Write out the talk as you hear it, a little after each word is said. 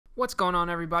What's going on,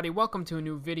 everybody? Welcome to a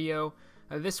new video.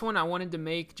 This one I wanted to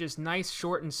make just nice,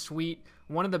 short, and sweet.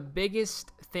 One of the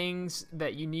biggest things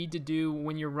that you need to do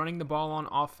when you're running the ball on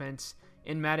offense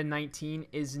in Madden 19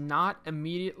 is not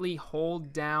immediately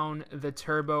hold down the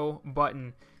turbo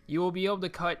button. You will be able to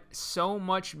cut so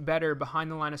much better behind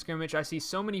the line of scrimmage. I see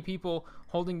so many people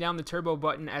holding down the turbo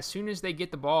button as soon as they get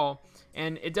the ball,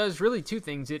 and it does really two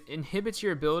things. It inhibits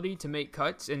your ability to make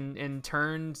cuts and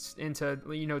turns into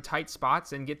tight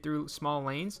spots and get through small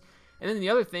lanes. And then the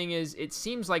other thing is it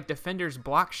seems like defenders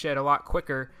block shed a lot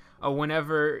quicker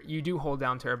whenever you do hold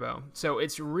down turbo. So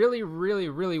it's really, really,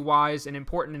 really wise and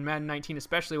important in Madden 19,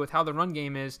 especially with how the run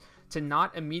game is, to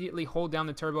not immediately hold down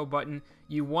the turbo button.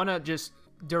 You want to just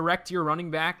direct your running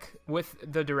back with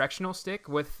the directional stick,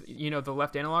 with the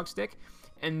left analog stick,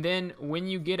 and then when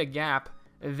you get a gap,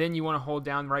 then you want to hold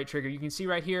down right trigger. You can see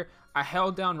right here, I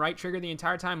held down right trigger the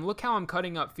entire time. Look how I'm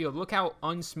cutting upfield. Look how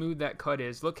unsmooth that cut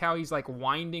is. Look how he's like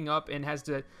winding up and has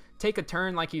to take a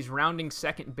turn like he's rounding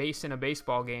second base in a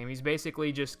baseball game. He's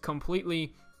basically just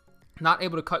completely not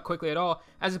able to cut quickly at all,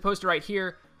 as opposed to right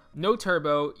here, no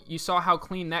turbo. You saw how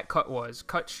clean that cut was.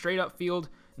 Cut straight upfield.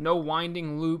 No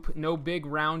winding loop, no big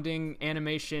rounding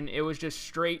animation. It was just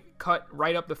straight cut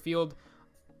right up the field.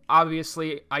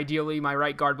 Obviously, ideally, my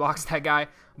right guard blocks that guy,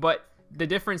 but the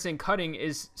difference in cutting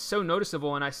is so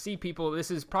noticeable, and I see people,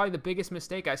 this is probably the biggest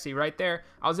mistake I see right there.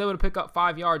 I was able to pick up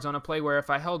 5 yards on a play where if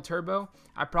I held turbo,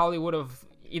 I probably would have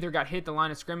either got hit the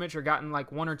line of scrimmage or gotten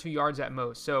like 1 or 2 yards at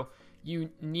most. So you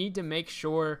need to make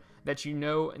sure that you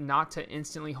know not to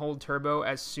instantly hold turbo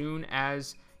as soon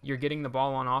as you're getting the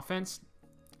ball on offense.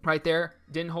 Right there,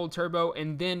 didn't hold turbo,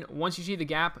 and then once you see the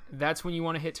gap, that's when you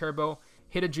want to hit turbo,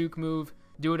 hit a juke move,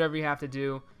 do whatever you have to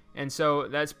do. And so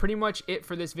that's pretty much it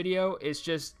for this video. It's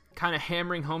just kind of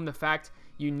hammering home the fact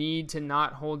you need to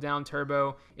not hold down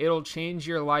turbo. It'll change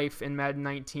your life in Madden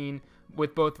 19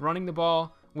 with both running the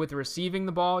ball, with receiving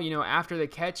the ball, after the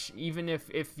catch. Even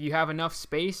if you have enough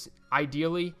space,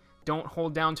 ideally, don't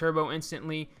hold down turbo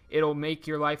instantly. It'll make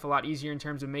your life a lot easier in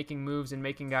terms of making moves and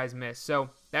making guys miss.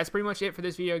 So that's pretty much it for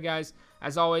this video, guys.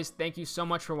 As always, thank you so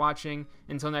much for watching.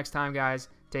 Until next time, guys,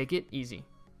 take it easy.